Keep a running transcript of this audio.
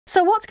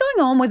So what's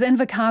going on with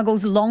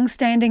Invercargill's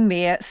long-standing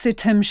mayor, Sir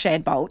Tim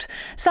Shadbolt?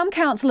 Some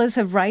councillors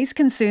have raised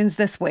concerns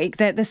this week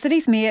that the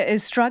city's mayor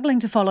is struggling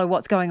to follow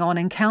what's going on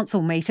in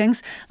council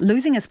meetings,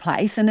 losing his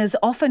place and is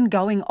often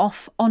going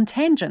off on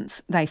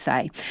tangents, they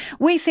say.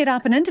 We set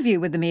up an interview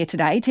with the mayor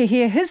today to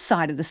hear his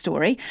side of the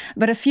story,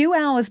 but a few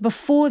hours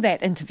before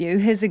that interview,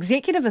 his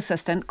executive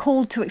assistant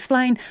called to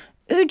explain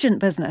urgent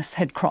business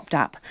had cropped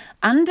up.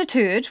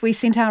 Undeterred, we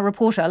sent our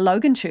reporter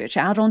Logan Church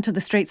out onto the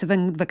streets of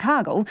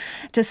Invercargill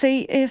to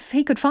see if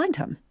he could find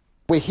him.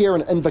 We're here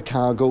in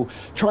Invercargill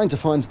trying to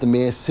find the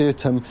mayor, Sir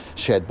Tim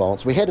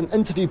Shadbolt. We had an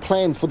interview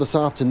planned for this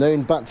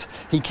afternoon, but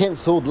he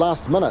cancelled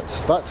last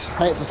minute. But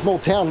hey, it's a small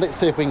town, let's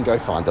see if we can go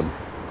find him.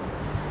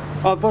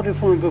 I voted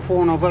for him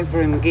before and I'll vote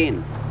for him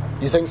again.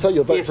 You think so?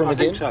 You'll vote Yes, for him I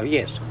again? think so,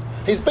 yes.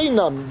 He's been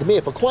the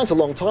mayor for quite a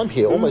long time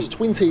here, almost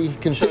 20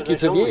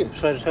 consecutive years.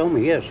 So they tell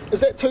me, yes.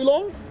 Is that too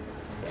long?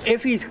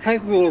 If he's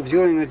capable of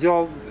doing a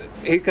job,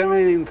 he can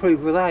only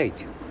improve with age.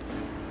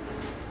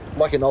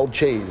 Like an old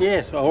cheese?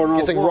 Yes, or an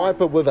old Getting wine.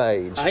 riper with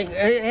age.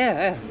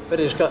 Yeah. But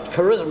he's got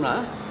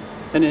charisma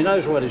and he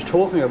knows what he's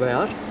talking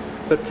about,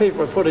 but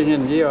people are putting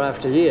in year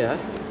after year,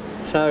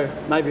 so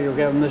maybe you'll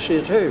give him this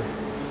year too.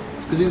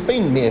 Because he's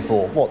been mayor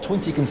for, what,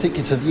 20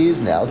 consecutive years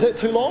now? Is that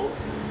too long?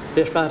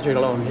 It's far too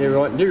long. You're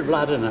right, new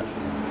blood in it.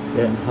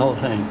 Yeah, the whole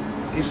thing.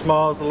 He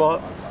smiles a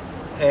lot,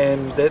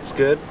 and that's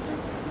good.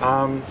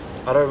 I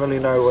don't really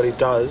know what he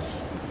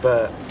does,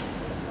 but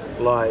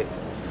like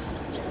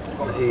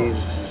he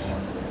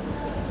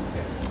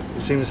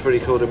seems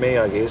pretty cool to me,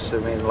 I guess. I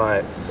mean,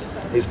 like,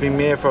 he's been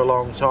mayor for a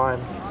long time,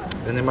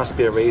 and there must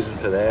be a reason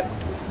for that.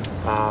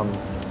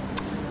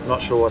 Not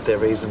sure what that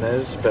reason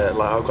is, but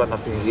like, I've got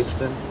nothing against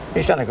him.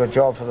 He's done a good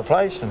job for the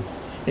place, and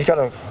he's got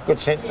a good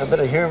sense, a bit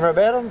of humour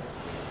about him.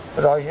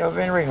 But I've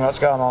been reading what's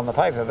going on in the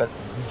paper, but...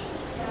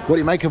 What do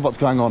you make of what's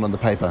going on in the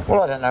paper?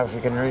 Well, I don't know if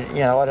you can read,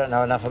 I don't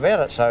know enough about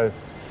it, so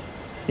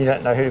you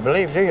don't know who to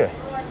believe, do you? Do you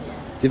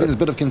think there's a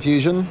bit of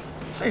confusion?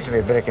 Seems to be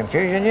a bit of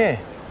confusion, yeah.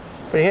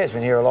 But he has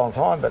been here a long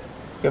time, but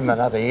give him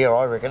another year,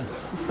 I reckon.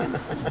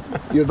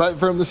 You'd vote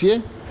for him this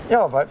year?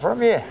 Yeah, I'll vote for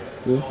him, yeah.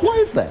 Why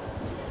is that?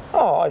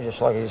 Oh, I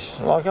just like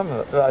him,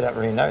 but I don't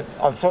really know.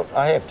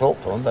 I have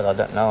talked to him, but I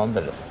don't know him,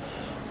 but,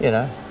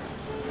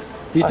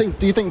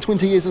 Do you think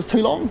 20 years is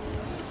too long?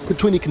 Could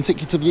 20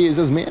 consecutive years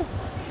as mayor?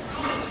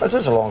 It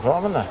is a long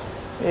time, isn't it?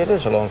 Yeah, it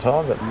is a long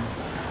time, but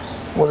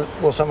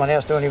will someone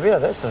else do any better?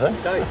 That's the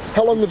thing.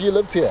 How long have you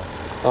lived here?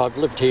 I've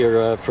lived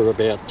here for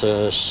about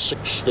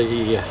 60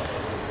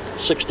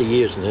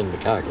 years in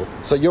Invercargill.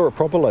 So you're a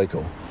proper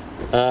local?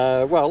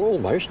 Well,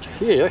 almost.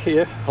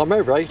 Yeah. I'm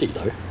over 80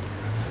 though.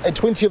 And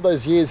 20 of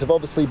those years have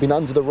obviously been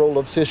under the rule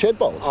of Sir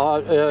Shadbolt?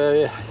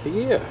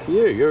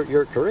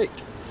 You're correct.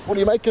 What do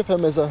you make of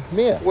him as a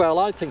mayor? Well,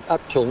 I think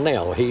up till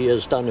now he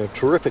has done a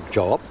terrific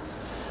job,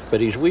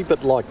 but he's a wee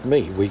bit like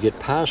me. We get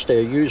past our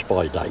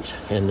use-by date,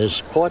 and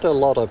there's quite a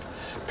lot of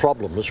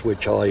problems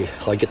which I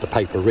get the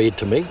paper read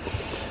to me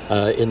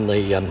in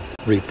the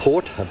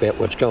report about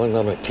what's going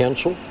on at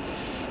council,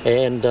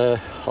 and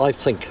I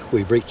think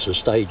we've reached a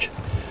stage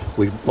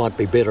we might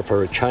be better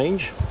for a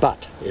change,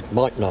 but it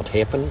might not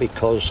happen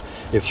because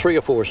if 3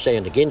 or 4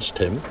 stand against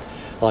him,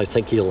 I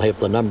think he'll have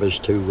the numbers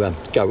to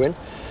go in.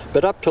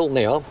 But up till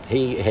now,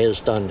 he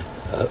has done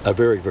a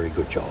very, very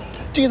good job.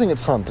 Do you think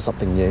it's time for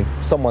something new,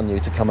 someone new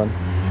to come in?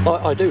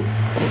 I do,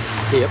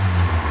 yep.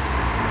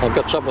 I've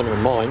got someone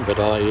in mind, but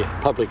I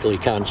publicly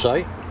can't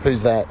say.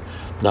 Who's that?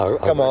 No,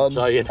 come I on.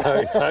 won't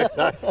say,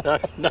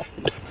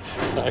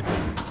 no.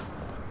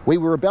 We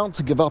were about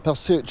to give up our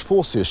search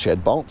for Sir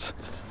Shadbolt,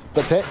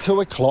 but at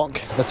 2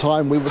 o'clock, the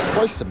time we were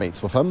supposed to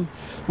meet with him,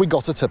 we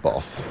got a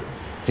tip-off.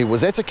 He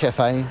was at a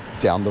cafe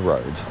down the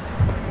road.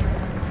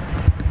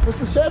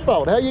 Mr.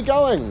 Shadbolt, how are you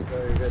going?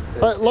 Very good.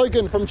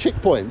 Logan from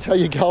Checkpoint, how are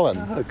you going?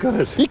 Oh,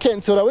 good. You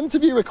cancelled our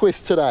interview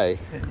request today.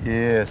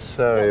 Yes,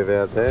 sorry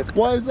about that.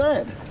 Why is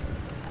that?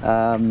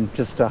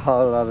 Just a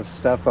whole lot of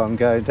stuff. I'm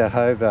going to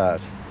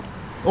Hobart.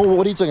 Oh,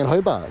 what are you doing in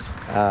Hobart?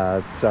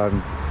 So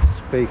I'm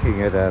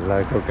speaking at a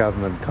local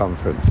government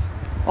conference.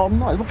 Oh,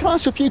 nice. Well, can I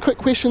ask you a few quick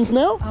questions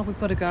now? Oh, we've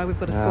got to go. We've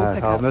got a school I'll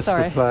pickup. miss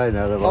Sorry. the plane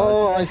otherwise.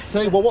 Oh, I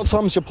see. Well, what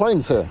time's your plane,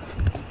 sir?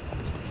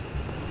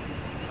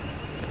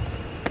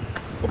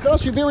 Well, can I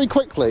ask you very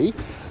quickly?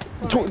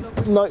 Sorry,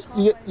 No,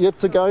 you have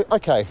to go?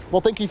 Okay.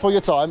 Well, thank you for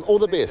your time. All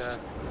the best.